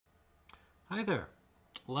Hi there.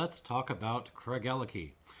 Let's talk about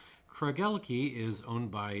Craigellachie. Craigellachie is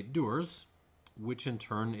owned by Dewars, which in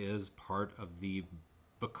turn is part of the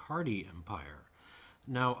Bacardi empire.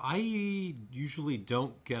 Now, I usually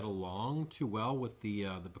don't get along too well with the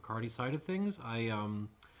Bacardi side of things. I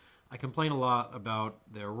complain a lot about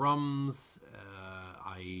their rums.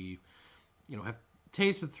 I have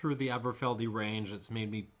tasted through the Aberfeldy range. It's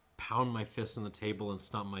made me pound my fist on the table and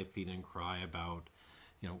stomp my feet and cry about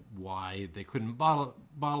why they couldn't bottle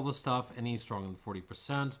the stuff any stronger than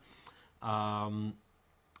 40%. I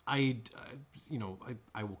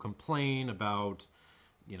will complain about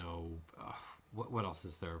what else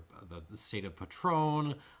is there? The state of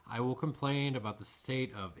Patron. I will complain about the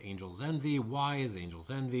state of Angel's Envy. Why is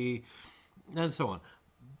Angel's Envy? And so on.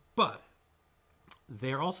 But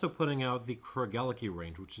they're also putting out the Craigellachie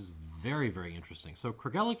range, which is very, very interesting. So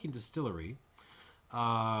Craigellachie Distillery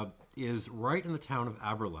is right in the town of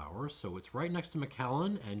Aberlour. So it's right next to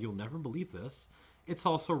McAllen, and you'll never believe this. It's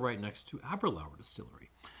also right next to Aberlour Distillery.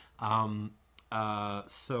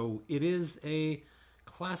 So it is a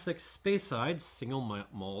classic Speyside single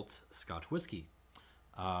malt Scotch whiskey.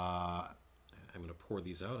 I'm going to pour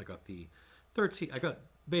these out. I got the 13. I got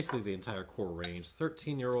basically the entire core range: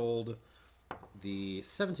 13-year-old, the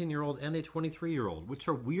 17-year-old, and a 23-year-old, which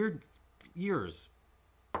are weird years,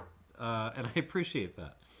 and I appreciate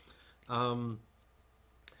that.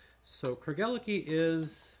 So Craigellachie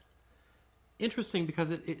is interesting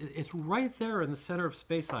because it's right there in the center of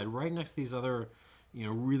Speyside, right next to these other,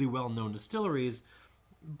 really well-known distilleries,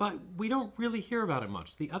 but we don't really hear about it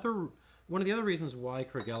much. One of the other reasons why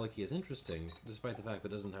Craigellachie is interesting, despite the fact that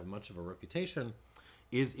it doesn't have much of a reputation,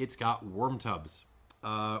 is it's got worm tubs.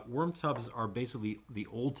 Worm tubs are basically the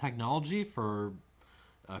old technology for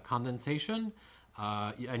condensation,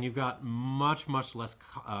 and you've got much less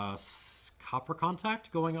copper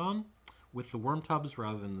contact going on with the worm tubs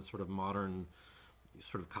rather than the sort of modern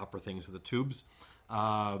sort of copper things with the tubes,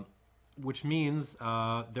 which means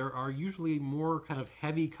there are usually more kind of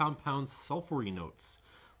heavy compound sulphury notes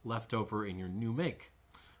left over in your new make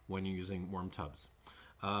when you're using worm tubs.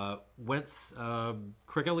 Whence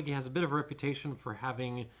Craigellachie has a bit of a reputation for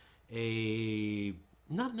having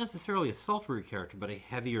not necessarily a sulphury character, but a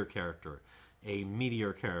heavier character, a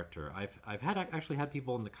meatier character. I've actually had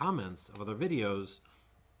people in the comments of other videos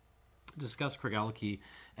discuss Craigellachie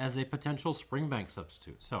as a potential Springbank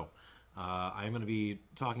substitute. So I'm going to be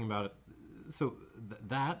talking about it. So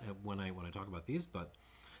that when I talk about these, but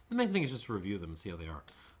the main thing is just to review them and see how they are.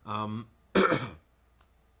 All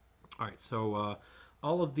right, so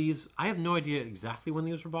all of these, I have no idea exactly when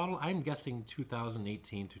these were bottled. I'm guessing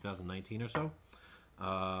 2018, 2019 or so.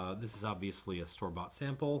 This is obviously a store-bought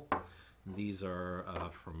sample. These are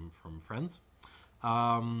from friends.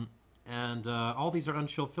 And all these are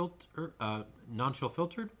non-chill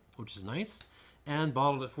filtered, which is nice, and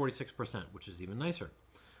bottled at 46%, which is even nicer.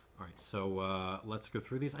 All right, so let's go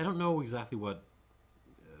through these. I don't know exactly what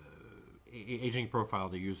aging profile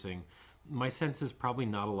they're using. My sense is probably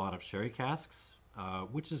not a lot of sherry casks,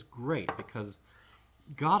 which is great because,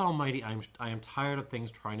 God Almighty, I am tired of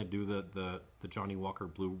things trying to do the Johnny Walker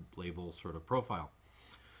Blue Label sort of profile.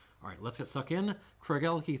 All right, let's get stuck in.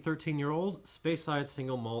 Craigellachie 13-year-old Speyside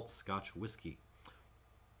single malt Scotch whiskey.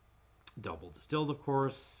 Double distilled, of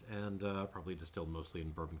course, and probably distilled mostly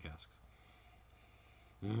in bourbon casks.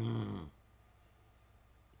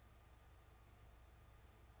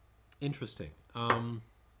 Interesting.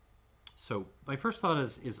 So my first thought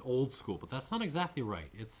is old school, but that's not exactly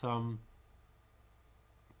right. It's how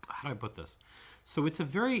do I put this? So it's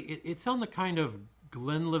it's on the kind of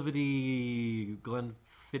Glenlivet-y,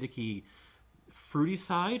 Glenfiddich-y fruity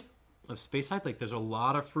side of Speyside. Like there's a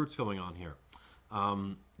lot of fruits going on here.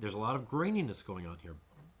 There's a lot of graininess going on here,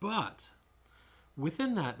 but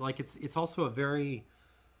within that, like it's also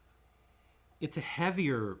it's a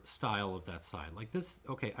heavier style of that side. Like this,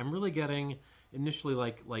 okay, I'm really getting initially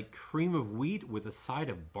like cream of wheat with a side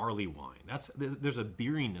of barley wine. There's a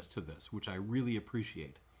beeriness to this, which I really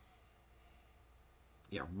appreciate.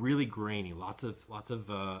 Yeah, really grainy. Lots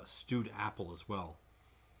of stewed apple as well.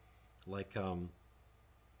 Like kind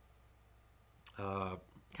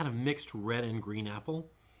of mixed red and green apple.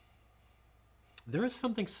 There is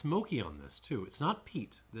something smoky on this too. It's not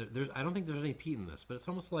peat. I don't think there's any peat in this, but it's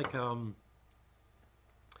almost like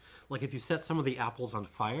if you set some of the apples on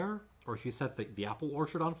fire, or if you set the apple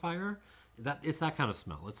orchard on fire, it's that kind of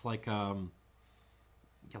smell. It's like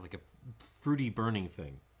like a fruity burning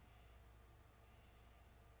thing.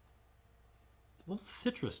 A little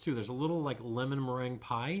citrus too. There's a little like lemon meringue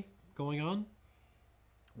pie going on.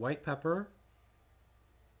 White pepper.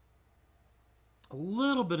 A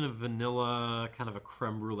little bit of vanilla, kind of a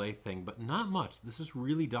creme brulee thing, but not much. This is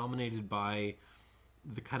really dominated by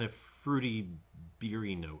the kind of fruity,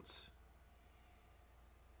 beery notes.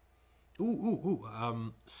 Ooh, ooh,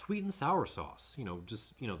 ooh. Sweet and sour sauce. You know,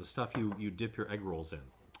 just, you know, the stuff you dip your egg rolls in.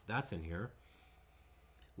 That's in here.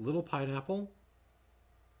 Little pineapple.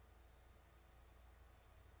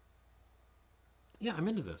 Yeah, I'm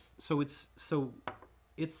into this.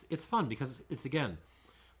 It's fun because it's again,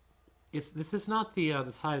 this is not the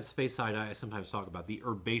side of Speyside I sometimes talk about, the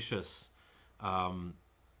herbaceous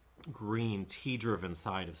green tea-driven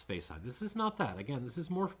side of Speyside. This is not that. Again, this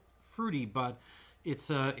is more fruity, but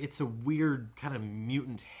it's a weird kind of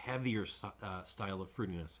mutant heavier style of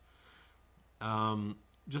fruitiness.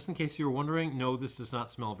 Just in case you were wondering, no, this does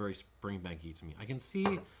not smell very Springbanky to me. I can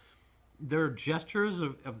see there are gestures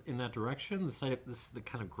of in that direction. This the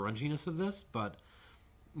kind of grunginess of this, but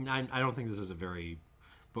I don't think this is a very.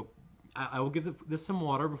 But I will give this some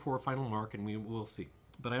water before a final mark, and we will see.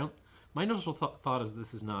 But I don't. My initial thought is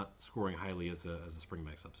this is not scoring highly as a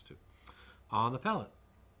Springbank substitute. On the palate.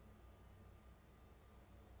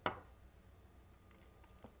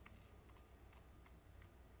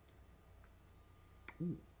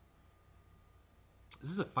 Ooh. This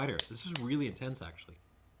is a fighter. This is really intense, actually.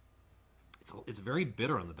 It's very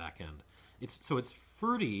bitter on the back end. It's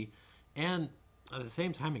fruity, and at the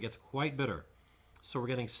same time, it gets quite bitter. So we're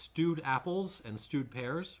getting stewed apples and stewed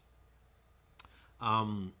pears.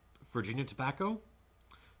 Virginia tobacco,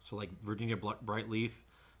 so like Virginia bright leaf,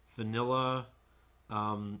 vanilla,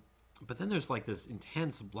 but then there's like this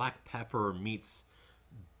intense black pepper meets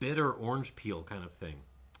bitter orange peel kind of thing,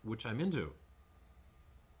 which I'm into.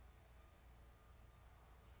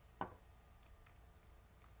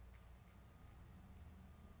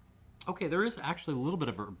 Okay, there is actually a little bit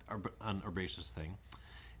of an herbaceous thing.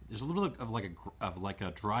 There's a little bit of like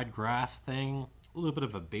a dried grass thing, a little bit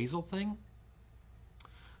of a basil thing.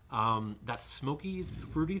 That smoky,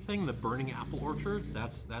 fruity thing, the burning apple orchards,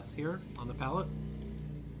 that's here on the palate.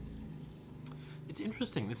 It's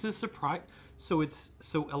interesting. This is surprise. So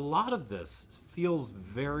a lot of this feels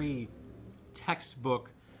very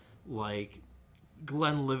textbook, like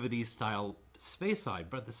Glenlivet style Speyside,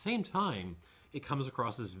 but at the same time, it comes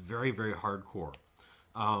across as very, very hardcore.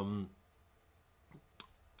 I'm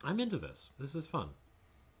into this. This is fun.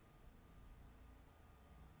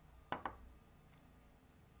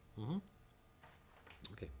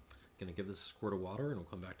 Okay, gonna give this a squirt of water and we'll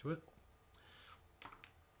come back to it.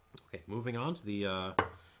 Okay, moving on to the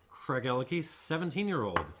Craigellachie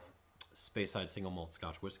 17-year-old Speyside single malt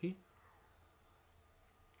Scotch whiskey.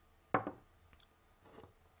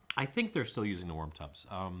 I think they're still using the warm tubs.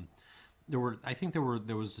 I think there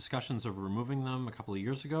was discussions of removing them a couple of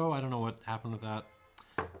years ago. I don't know what happened with that.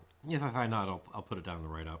 If I find out, I'll put it down in the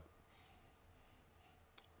write-up.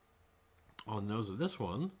 On the nose of this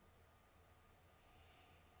one,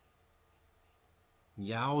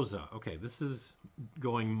 yowza. Okay, this is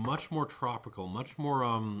going much more tropical, much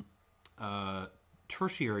more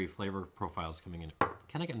tertiary flavor profiles coming in.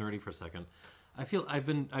 Can I get nerdy for a second? I feel I've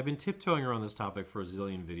been tiptoeing around this topic for a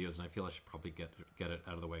zillion videos, and I feel I should probably get it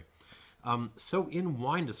out of the way. So in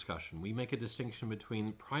wine discussion, we make a distinction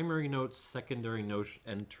between primary notes, secondary notes,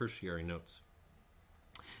 and tertiary notes.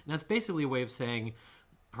 And that's basically a way of saying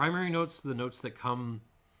primary notes, the notes that come,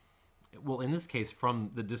 well, in this case,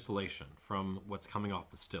 from the distillation, from what's coming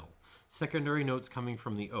off the still. Secondary notes coming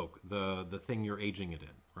from the oak, the thing you're aging it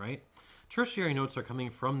in, right? Tertiary notes are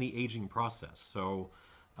coming from the aging process. So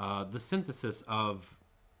the synthesis of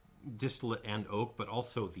distillate and oak, but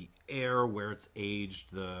also the air where it's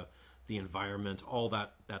aged, the environment, all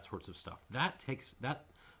that sorts of stuff. That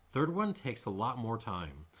third one takes a lot more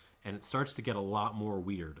time, and it starts to get a lot more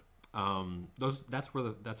weird. That's where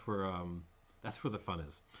the fun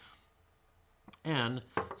is. And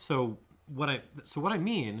so what I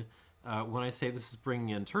mean when I say this is bringing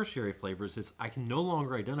in tertiary flavors is I can no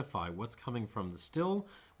longer identify what's coming from the still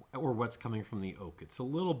or what's coming from the oak. It's a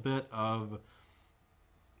little bit of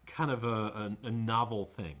kind of a novel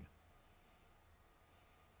thing.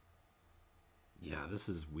 Yeah, this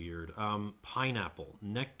is weird. Pineapple,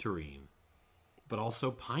 nectarine, but also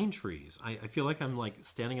pine trees. I feel like I'm like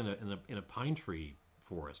standing in a pine tree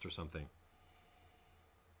forest or something.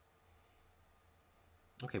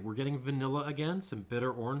 Okay, we're getting vanilla again, some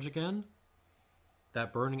bitter orange again.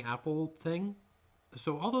 That burning apple thing.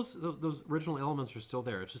 So all those original elements are still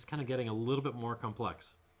there. It's just kind of getting a little bit more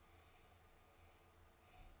complex.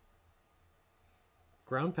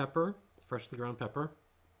 Ground pepper, freshly ground pepper.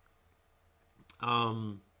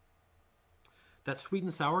 That sweet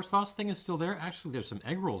and sour sauce thing is still there. Actually, there's some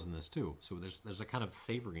egg rolls in this too. So there's a kind of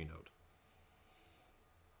savory note.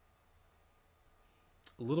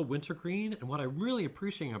 a little wintergreen. And what I'm really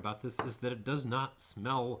appreciating about this is that it does not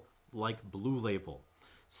smell like Blue Label.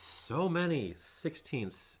 So many 16,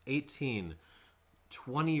 18,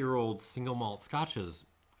 20-year-old single malt scotches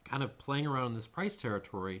kind of playing around in this price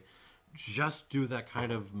territory just do that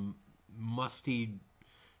kind of musty,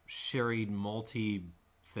 sherried, malty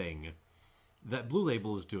thing that Blue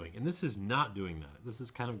Label is doing. And this is not doing that. This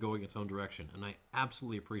is kind of going its own direction, and I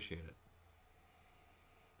absolutely appreciate it.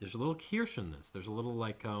 There's a little kirsch in this. There's a little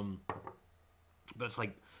like, but it's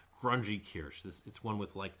like grungy kirsch. It's one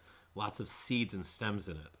with like lots of seeds and stems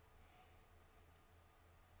in it.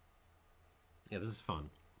 Yeah, this is fun.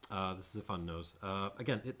 This is a fun nose.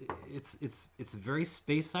 Again, it's very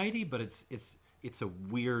Speyside-y, but it's a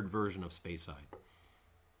weird version of Speyside.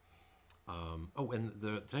 Oh, and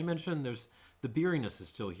did I mention the beeriness is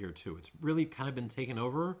still here too? It's really kind of been taken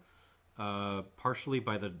over partially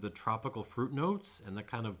by the tropical fruit notes and the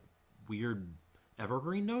kind of weird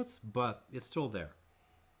evergreen notes, but it's still there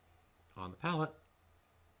on the palate.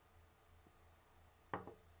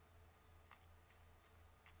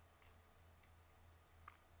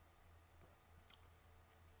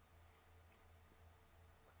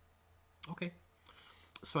 Okay,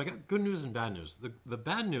 so I got good news and bad news. The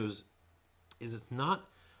bad news is it's not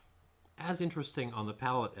as interesting on the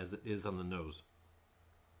palate as it is on the nose.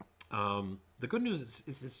 The good news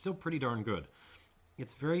is it's still pretty darn good.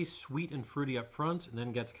 It's very sweet and fruity up front, and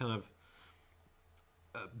then gets kind of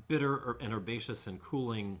bitter and herbaceous and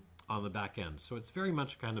cooling on the back end. So it's very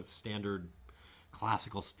much kind of standard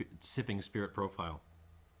classical sipping spirit profile.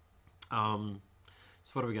 So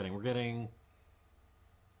what are we getting? We're getting...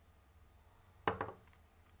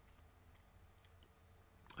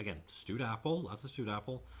 Again, stewed apple, lots of stewed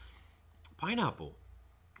apple, pineapple,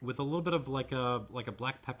 with a little bit of like a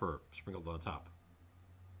black pepper sprinkled on the top.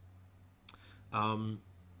 And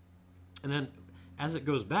then as it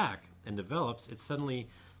goes back and develops, it's suddenly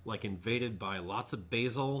like invaded by lots of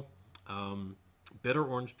basil, bitter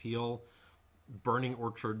orange peel, burning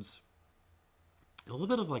orchards, and a little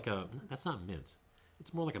bit of like that's not mint.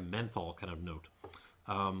 It's more like a menthol kind of note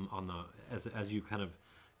on the as you kind of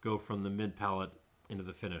go from the mid palate into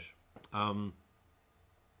the finish. Some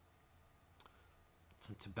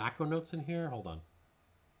tobacco notes in here. Hold on.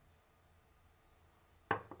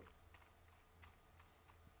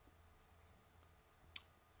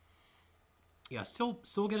 Yeah, still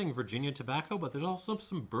getting Virginia tobacco, but there's also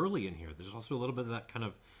some burley in here. There's also a little bit of that kind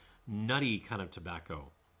of nutty kind of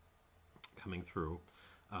tobacco coming through.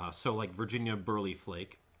 So like Virginia burley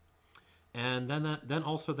flake. And then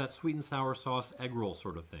also that sweet and sour sauce egg roll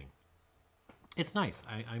sort of thing. It's nice.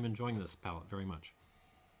 I'm enjoying this palette very much.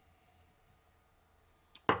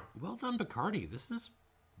 Well done, Bacardi. This is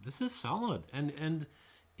solid, and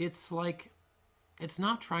it's like it's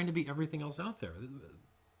not trying to be everything else out there.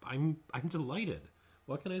 I'm delighted.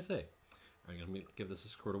 What can I say? All right, I'm gonna give this a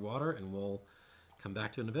squirt of water, and we'll come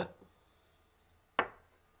back to it in a bit.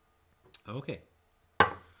 Okay.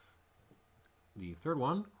 The third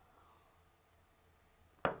one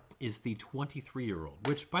is the 23-year-old,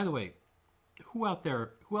 which, by the way, who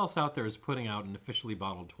else out there is putting out an officially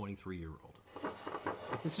bottled 23-year-old?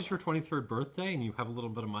 If this is your 23rd birthday and you have a little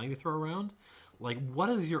bit of money to throw around, like, what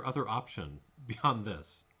is your other option beyond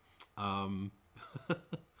this? Sorry.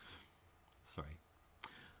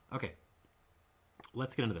 Okay,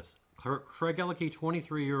 let's get into this. Craigellachie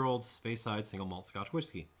 23-year-old Speyside single malt Scotch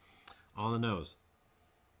whiskey. On the nose.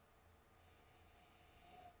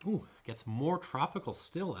 Ooh, gets more tropical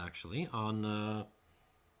still, actually, on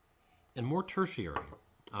and more tertiary.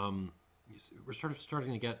 We're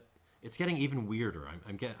starting to get. It's getting even weirder.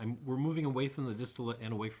 We're moving away from the distillate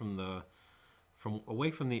and away from the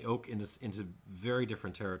oak into very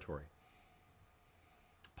different territory.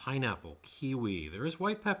 Pineapple, kiwi. There is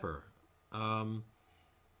white pepper, and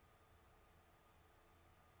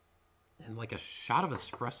like a shot of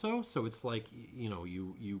espresso. So it's like, you know,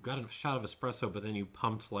 you got a shot of espresso, but then you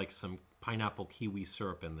pumped like some pineapple kiwi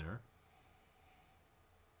syrup in there.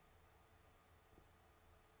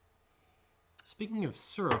 Speaking of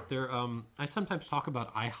syrup, I sometimes talk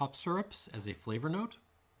about IHOP syrups as a flavor note.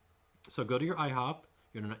 So go to your IHOP,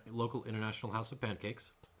 your local International House of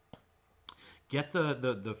Pancakes. Get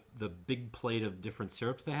the big plate of different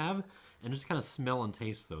syrups they have, and just kind of smell and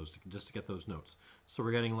taste those just to get those notes. So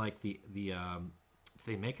we're getting like do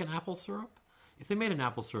they make an apple syrup? If they made an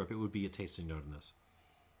apple syrup, it would be a tasting note in this,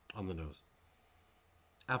 on the nose.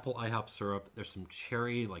 Apple IHOP syrup. There's some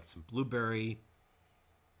cherry, like some blueberry.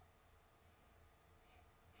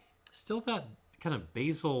 Still that kind of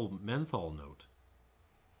basil menthol note.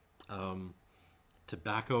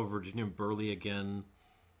 Tobacco, Virginia burley again.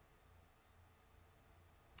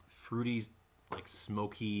 fruity, like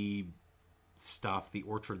smoky stuff, the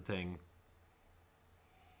orchard thing.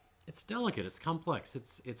 It's delicate, it's complex.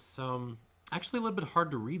 It's actually a little bit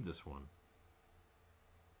hard to read, this one.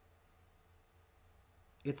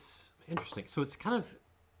 It's interesting. So it's kind of,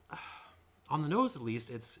 on the nose at least,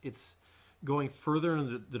 it's going further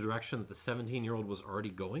in the direction that the 17-year-old was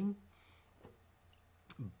already going.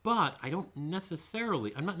 But I'm not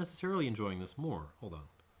necessarily enjoying this more. Hold on.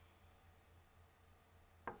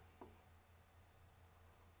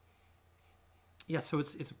 Yeah, so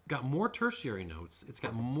it's got more tertiary notes. It's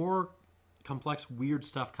got more complex, weird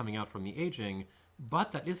stuff coming out from the aging,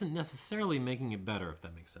 but that isn't necessarily making it better, if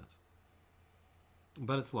that makes sense.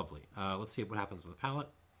 But it's lovely. Let's see what happens to the palate.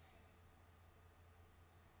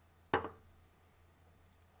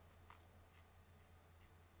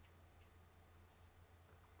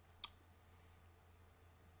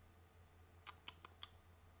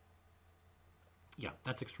 Yeah,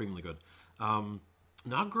 that's extremely good.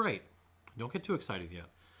 Not great. Don't get too excited yet,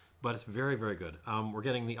 but it's very, very good. We're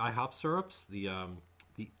getting the IHOP syrups, the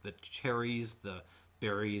cherries, the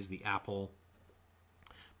berries, the apple,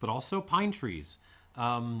 but also pine trees,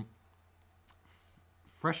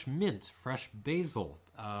 fresh mint, fresh basil,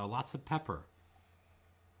 lots of pepper.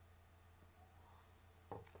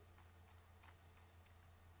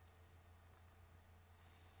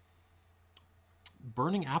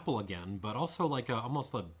 Burning apple again, but also like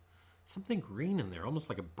almost something green in there, almost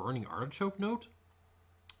like a burning artichoke note.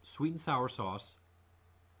 Sweet and sour sauce.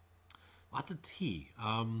 Lots of tea.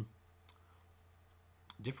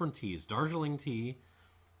 Different teas. Darjeeling tea,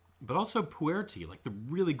 but also pu'er tea, like the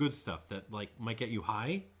really good stuff that like might get you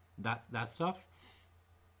high. That stuff.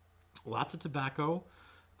 Lots of tobacco,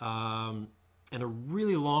 and a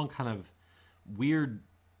really long kind of weird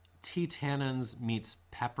tea tannins meets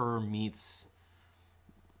pepper meets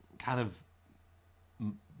kind of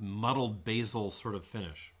muddled basil sort of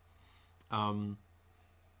finish. And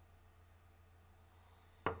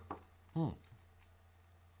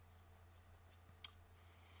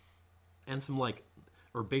some like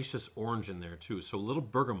herbaceous orange in there too, so a little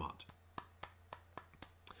bergamot.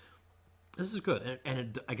 This is good,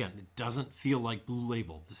 and again, it doesn't feel like Blue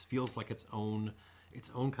Label. This feels like its own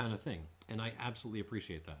kind of thing, and I absolutely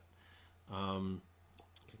appreciate that.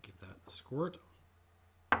 Give that a squirt.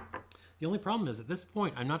 The only problem is, at this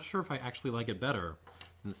point, I'm not sure if I actually like it better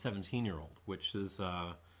than the 17-year-old, which is,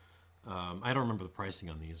 I don't remember the pricing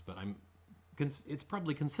on these, but it's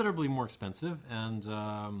probably considerably more expensive, and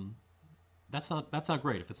that's not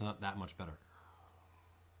great if it's not that much better.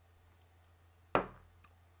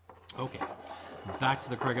 Okay, back to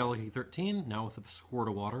the Craigellachie 13, now with a squirt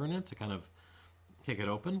of water in it to kind of kick it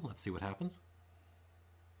open. Let's see what happens.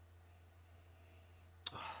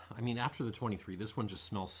 I mean, after the 23, this one just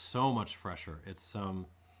smells so much fresher. It's, I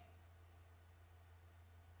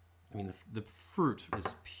mean, the fruit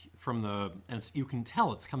is from the, and you can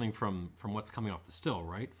tell it's coming from what's coming off the still,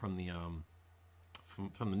 right? From the,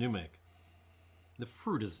 from the new make. The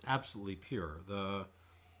fruit is absolutely pure. That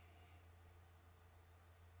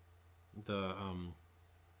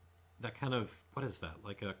kind of, what is that?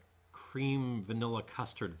 Like a cream vanilla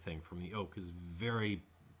custard thing from the oak is very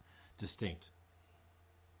distinct.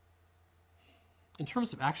 In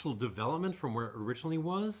terms of actual development from where it originally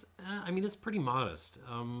was, I mean, it's pretty modest.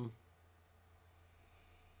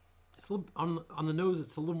 It's a little, on the nose,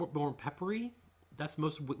 it's a little more peppery. That's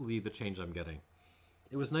mostly the change I'm getting.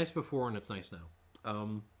 It was nice before, and it's nice now.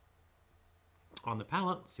 On the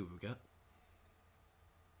palate, let's see what we get.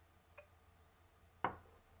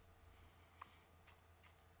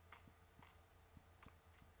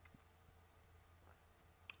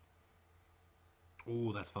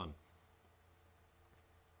 Oh, that's fun.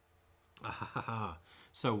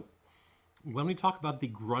 So, when we talk about the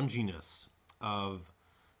grunginess of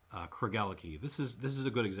Craigellachie, this is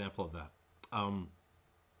a good example of that.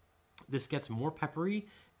 This gets more peppery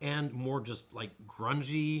and more just like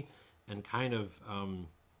grungy and kind of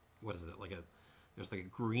what is it, like there's like a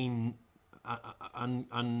green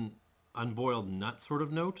unboiled nut sort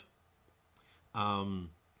of note,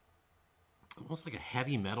 almost like a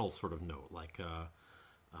heavy metal sort of note, like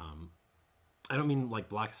I don't mean like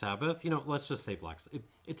Black Sabbath, you know, let's just say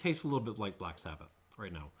it tastes a little bit like Black Sabbath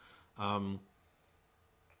right now. Oh,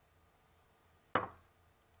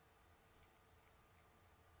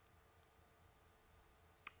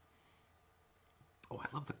 I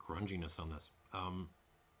love the grunginess on this.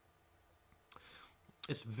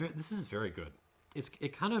 This is very good.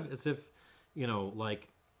 It kind of as if, you know, like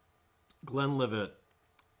Glenlivet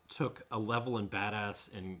took a level in badass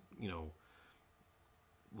and, you know,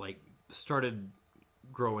 like started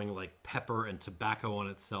growing like pepper and tobacco on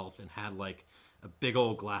itself and had like a big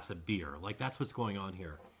old glass of beer. Like that's what's going on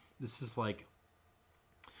here. This is like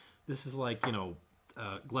you know,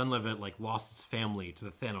 Glenlivet like lost his family to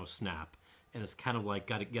the Thanos snap, and it's kind of like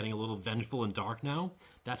getting a little vengeful and dark now.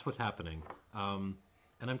 That's what's happening, and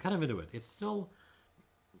I'm kind of into it. It's still,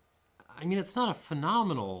 I mean, it's not a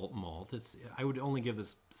phenomenal malt. I would only give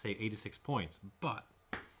this, say, 86 points, but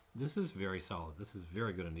this is very solid. This is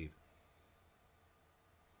very good indeed.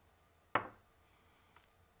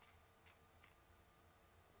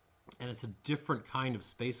 And it's a different kind of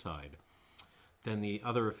Speyside than the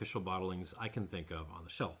other official bottlings I can think of on the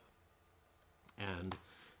shelf. And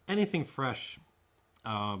anything fresh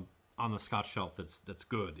on the Scotch shelf that's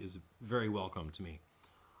good is very welcome to me.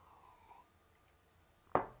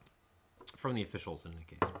 From the officials, in any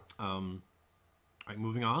case. All right,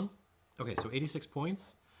 moving on. Okay, so 86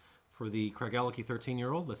 points for the Craigellachie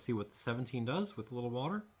 13-year-old. Let's see what the 17 does with a little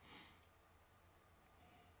water.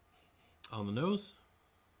 On the nose.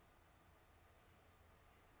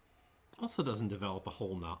 Also doesn't develop a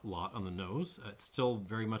whole lot on the nose. It's still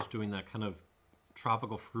very much doing that kind of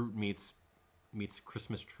tropical fruit meets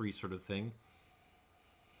Christmas tree sort of thing.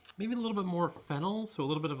 Maybe a little bit more fennel, so a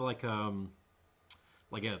little bit of like a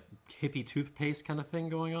hippie toothpaste kind of thing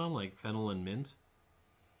going on, like fennel and mint.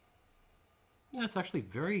 Yeah, it's actually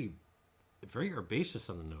very, very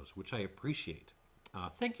herbaceous on the nose, which I appreciate.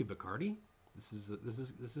 Thank you, Bacardi. This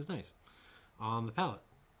is nice. On the palate.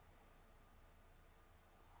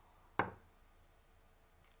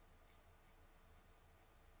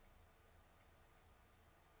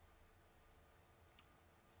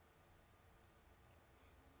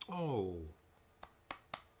 Oh,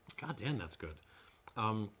 god damn, that's good.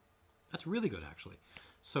 That's really good, actually.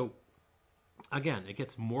 So, again, it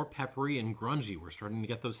gets more peppery and grungy. We're starting to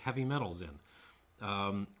get those heavy metals in.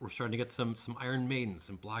 We're starting to get some Iron Maiden,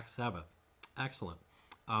 some Black Sabbath. Excellent.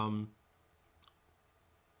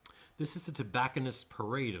 This is a tobacconist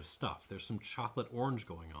parade of stuff. There's some chocolate orange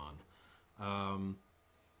going on.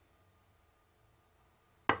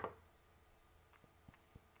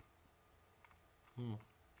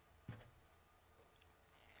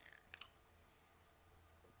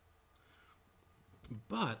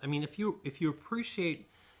 But I mean, if you appreciate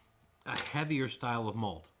a heavier style of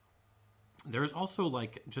malt, there's also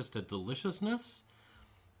like just a deliciousness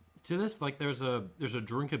to this. Like there's a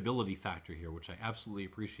drinkability factor here, which I absolutely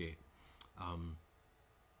appreciate.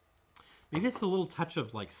 Maybe it's a little touch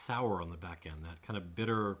of like sour on the back end, that kind of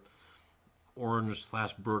bitter orange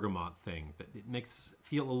 / bergamot thing that it makes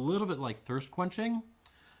feel a little bit like thirst quenching.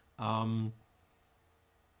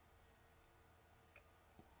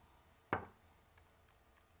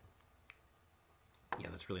 Yeah,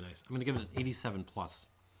 that's really nice. I'm going to give it an 87 plus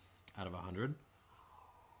out of 100.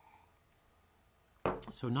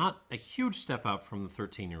 So not a huge step up from the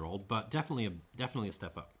 13-year-old, but definitely a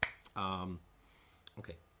step up.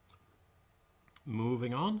 Okay.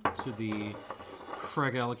 Moving on to the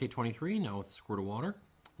Craigellachie 23, now with a squirt of water.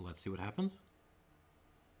 Let's see what happens.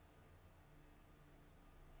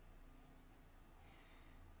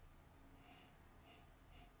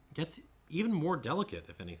 Gets even more delicate,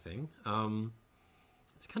 if anything.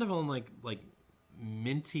 It's kind of on like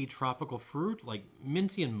minty tropical fruit, like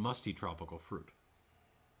minty and musty tropical fruit.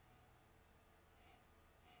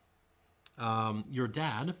 Your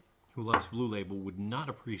dad, who loves Blue Label, would not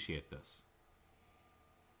appreciate this.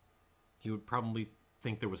 He would probably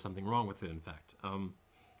think there was something wrong with it. In fact, I'm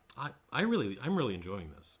really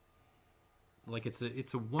enjoying this. Like it's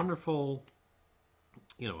a wonderful,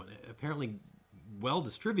 you know, apparently well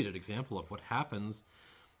distributed example of what happens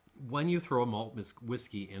when you throw a malt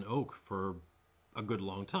whiskey in oak for a good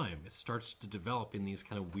long time. It starts to develop in these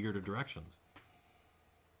kind of weirder directions.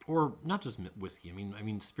 Or not just whiskey, I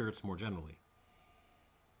mean spirits more generally.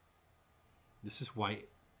 This is why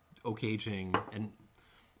oak aging and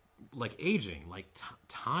like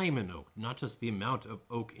time in oak, not just the amount of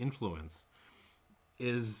oak influence,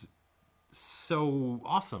 is so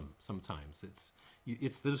awesome sometimes.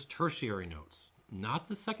 It's those tertiary notes, not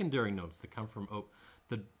the secondary notes that come from oak,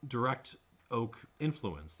 the direct oak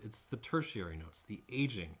influence. It's the tertiary notes, the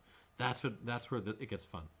aging. That's where it gets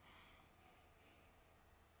fun.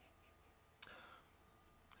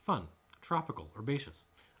 Fun, tropical, herbaceous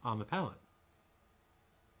on the palate.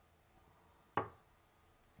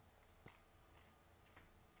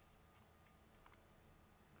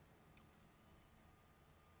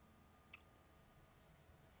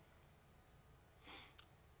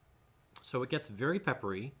 So it gets very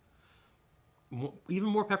peppery, even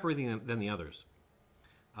more peppery than the others.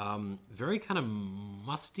 Very kind of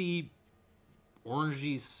musty,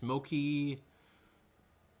 orangey, smoky,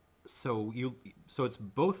 So it's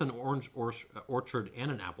both an orange orchard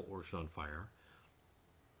and an apple orchard on fire.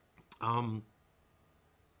 Let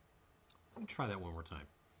me try that one more time.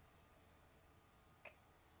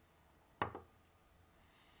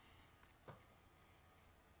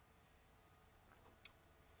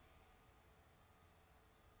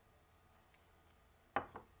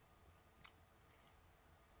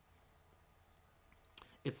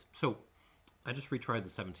 I just retried the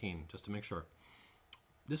 17 just to make sure.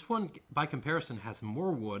 This one, by comparison, has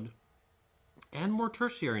more wood and more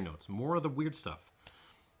tertiary notes, more of the weird stuff.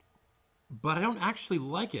 But I don't actually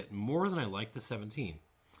like it more than I like the 17.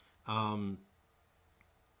 Let me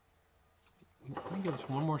give this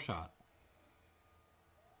one more shot.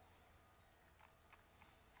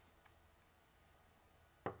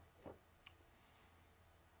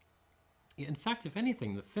 In fact, if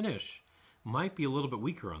anything, the finish might be a little bit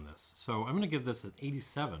weaker on this. So I'm going to give this an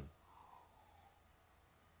 87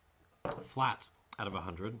 flat out of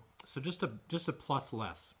 100. So just a plus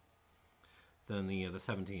less than the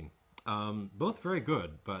 17. Both very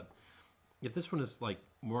good, but if this one is like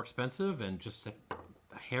more expensive and just a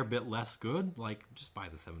hair bit less good, like just buy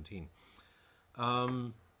the 17.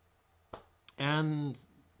 And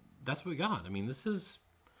that's what we got. I mean, this has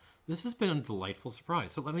been a delightful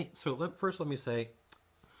surprise. First let me say,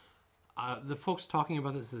 the folks talking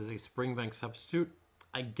about this as a Springbank substitute,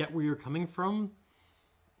 I get where you're coming from.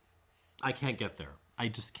 I can't get there. I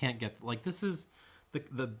just can't get, like, this is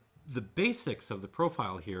the basics of the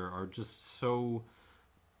profile here are just so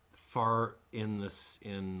far in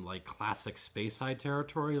like classic Speyside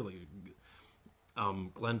territory, like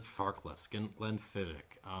Glenfarclas,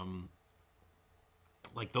 Glenfiddich,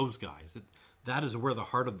 like those guys. That is where the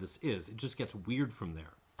heart of this is. It just gets weird from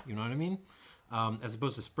there. You know what I mean? As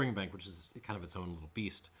opposed to Springbank, which is kind of its own little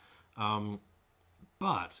beast.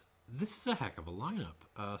 But this is a heck of a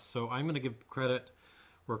lineup. So I'm going to give credit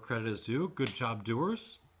where credit is due. Good job,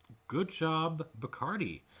 Dewars. Good job,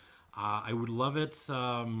 Bacardi. I would love it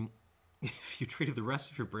if you treated the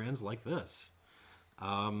rest of your brands like this.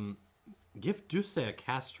 Give Douce a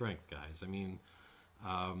cast strength, guys. I mean,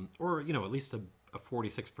 or, at least a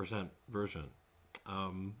 46% version.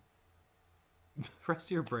 The rest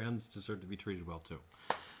of your brands deserve to be treated well too.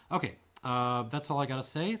 Okay, that's all I gotta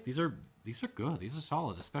say. These are good. These are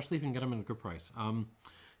solid, especially if you can get them at a good price.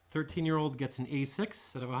 13-year-old gets an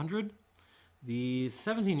 86 out of 100. The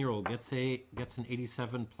 17-year-old gets an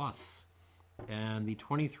 87 plus, and the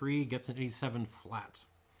 23 gets an 87 flat.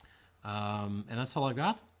 And that's all I've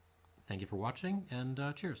got. Thank you for watching, and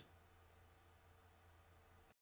cheers.